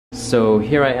So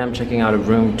here I am checking out of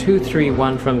room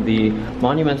 231 from the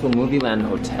Monumental Movieland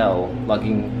Hotel,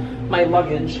 lugging my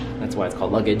luggage, that's why it's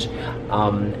called luggage,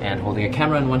 and holding a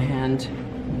camera in one hand,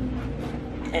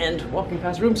 and walking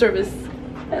past room service.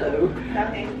 Hello.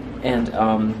 Hi. And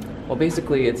well,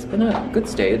 basically it's been a good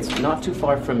stay. It's not too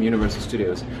far from Universal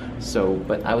Studios,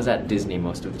 but I was at Disney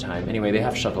most of the time. Anyway, they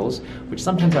have shuttles, which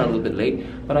sometimes are a little bit late,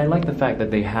 but I like the fact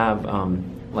that they have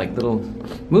like little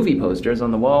movie posters on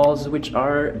the walls, which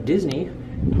are Disney,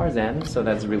 Tarzan, so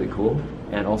that's really cool.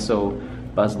 And also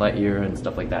Buzz Lightyear and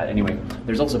stuff like that. Anyway,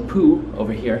 there's also Pooh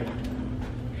over here.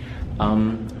 All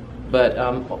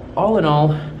in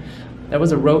all, that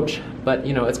was a roach, but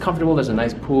you know, it's comfortable, there's a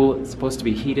nice pool, it's supposed to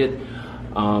be heated.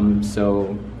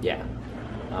 So yeah,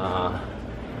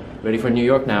 ready for New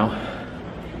York now.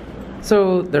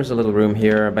 So there's a little room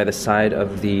here by the side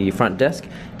of the front desk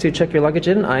to check your luggage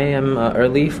in. I am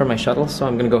early for my shuttle, so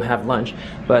I'm gonna go have lunch.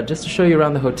 But just to show you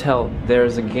around the hotel,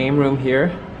 there's a game room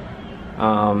here.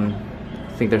 I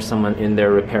think there's someone in there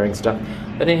repairing stuff.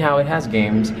 But anyhow, it has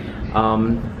games.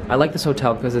 I like this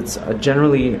hotel because it's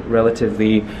generally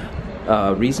relatively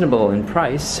reasonable in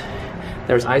price.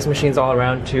 There's ice machines all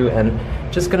around too, and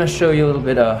just gonna show you a little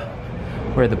bit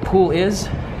where the pool is.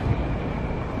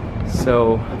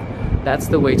 So that's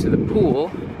the way to the pool.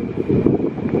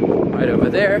 Right over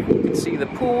there, you can see the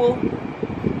pool.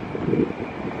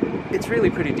 It's really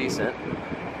pretty decent.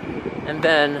 And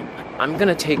then I'm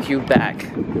gonna take you back.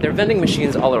 There are vending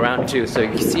machines all around too, so you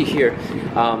can see here,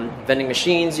 vending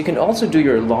machines. You can also do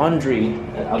your laundry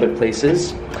at other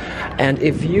places. And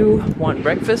if you want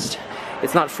breakfast,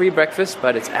 it's not free breakfast,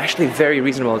 but it's actually very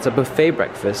reasonable. It's a buffet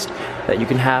breakfast that you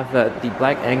can have at the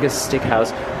Black Angus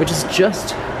Steakhouse, which is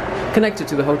just connected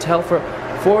to the hotel for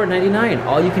 $4.99,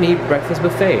 all you can eat breakfast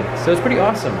buffet. So it's pretty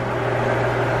awesome.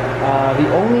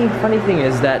 The only funny thing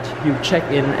is that you check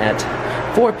in at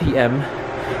 4 p.m.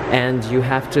 and you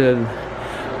have to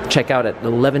check out at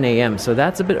 11 a.m. So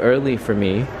that's a bit early for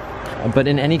me. But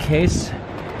in any case,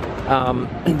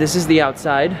 this is the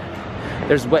outside.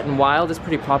 There's Wet n Wild, it's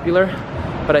pretty popular,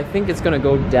 but I think it's gonna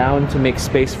go down to make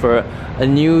space for a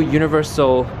new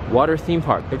Universal water theme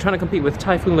park. They're trying to compete with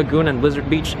Typhoon Lagoon and Blizzard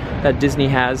Beach that Disney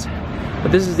has.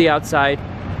 But this is the outside.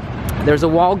 There's a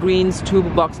Walgreens 2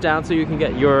 blocks down, so you can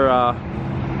get your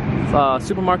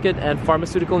supermarket and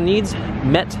pharmaceutical needs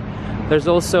met. There's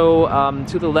also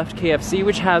to the left KFC,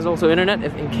 which has also internet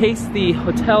if in case the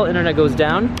hotel internet goes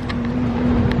down.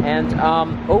 And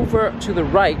over to the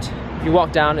right, if you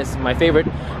walk down, is my favorite.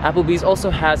 Applebee's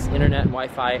also has internet,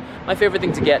 Wi-Fi. My favorite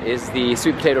thing to get is the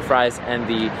sweet potato fries and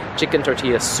the chicken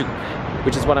tortilla soup,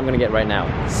 which is what I'm gonna get right now.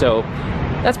 So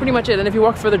that's pretty much it. And if you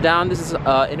walk further down, this is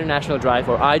International Drive,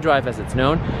 or I-Drive as it's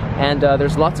known. And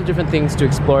there's lots of different things to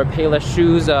explore. Payless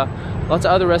shoes, lots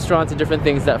of other restaurants and different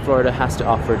things that Florida has to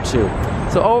offer too.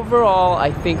 So overall,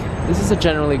 I think this is a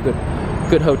generally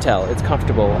good hotel. It's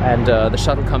comfortable, and the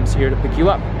shuttle comes here to pick you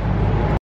up.